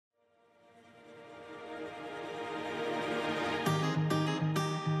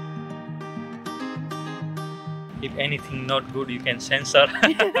If anything not good, you can censor.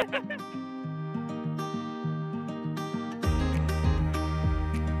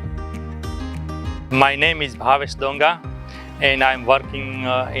 My name is Bhavesh Donga, and I'm working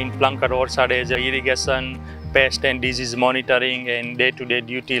in Plunkett Orchards as irrigation, pest and disease monitoring, and day-to-day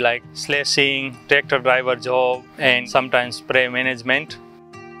duty like slashing, tractor driver job, and sometimes spray management.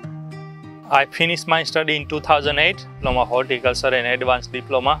 I finished my study in 2008, diploma horticulture and advanced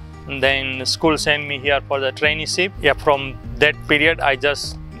diploma. And then school sent me here for the traineeship. Yeah, from that period, I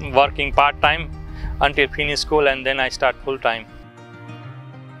just working part-time until finish school, and then I start full-time.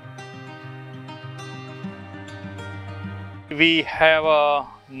 We have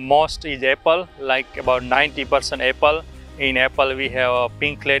most is apple, like about 90% apple. In apple, we have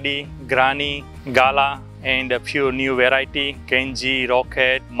Pink Lady, Granny, Gala, and a few new variety, Kenji,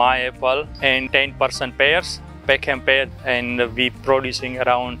 Rocket, My Apple, and 10% pears, Peckham pear, and we producing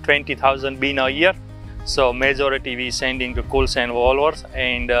around 20,000 bean a year. So majority we sending to Cools and Walworth,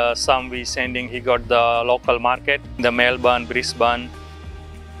 and some we sending, he got the local market, the Melbourne, Brisbane.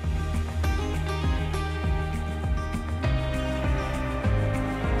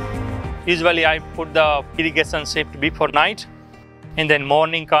 Usually I put the irrigation shift before night, and then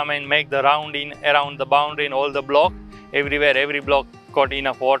morning come and make the round in around the boundary in all the block, everywhere, every block got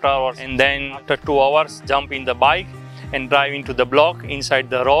enough water, and then after 2 hours jump in the bike and drive into the block inside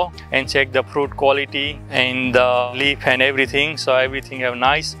the row and check the fruit quality and the leaf and everything, so everything have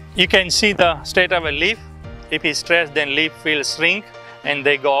nice. You can see the straight away leaf. If it's stressed, then leaf will shrink and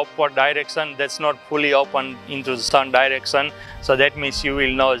they go upward direction. That's not fully open into the sun direction, so that means you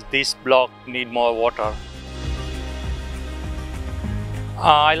will know this block need more water.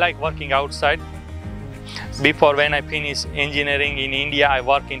 I like working outside. Before, when I finish engineering in India, I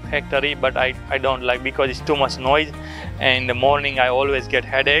work in factory, but I don't like because it's too much noise, and in the morning I always get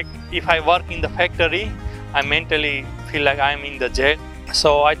headache. If I work in the factory, I mentally feel like I'm in the jet.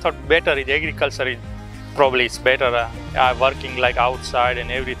 So I thought better is agriculture, probably it's better. Working like outside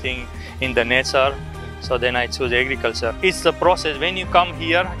and everything in the nature. So then I choose agriculture. It's the process. When you come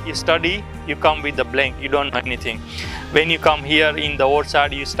here, you study, you come with the blank, you don't know anything. When you come here in the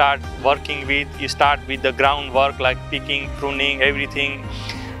orchard, you start working with, you start with the groundwork like picking, pruning, everything.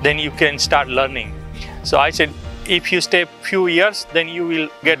 Then you can start learning. So I said, if you stay few years, then you will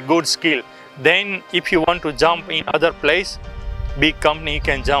get good skill. Then if you want to jump in other place, big company, you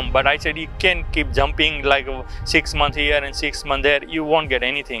can jump. But I said, you can't keep jumping like 6 months here and 6 months there. You won't get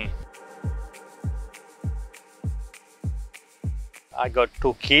anything. I got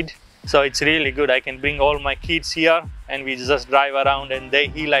 2 kids, so it's really good. I can bring all my kids here and we just drive around, and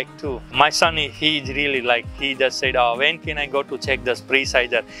he like too. My son, he's really like, he just said, oh, when can I go to check the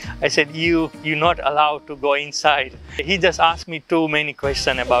presizer? I said, you're not allowed to go inside. He just asked me too many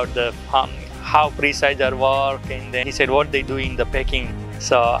questions about the how presizer work, and then he said what they do in the packing.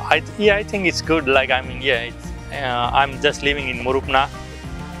 So I think it's good. Like, I mean, yeah, I'm just living in Murupna,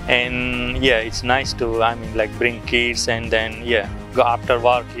 and yeah, it's nice to, like bring kids and then go after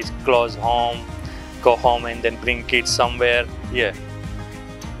work, it's close home, go home and then bring kids somewhere. Yeah.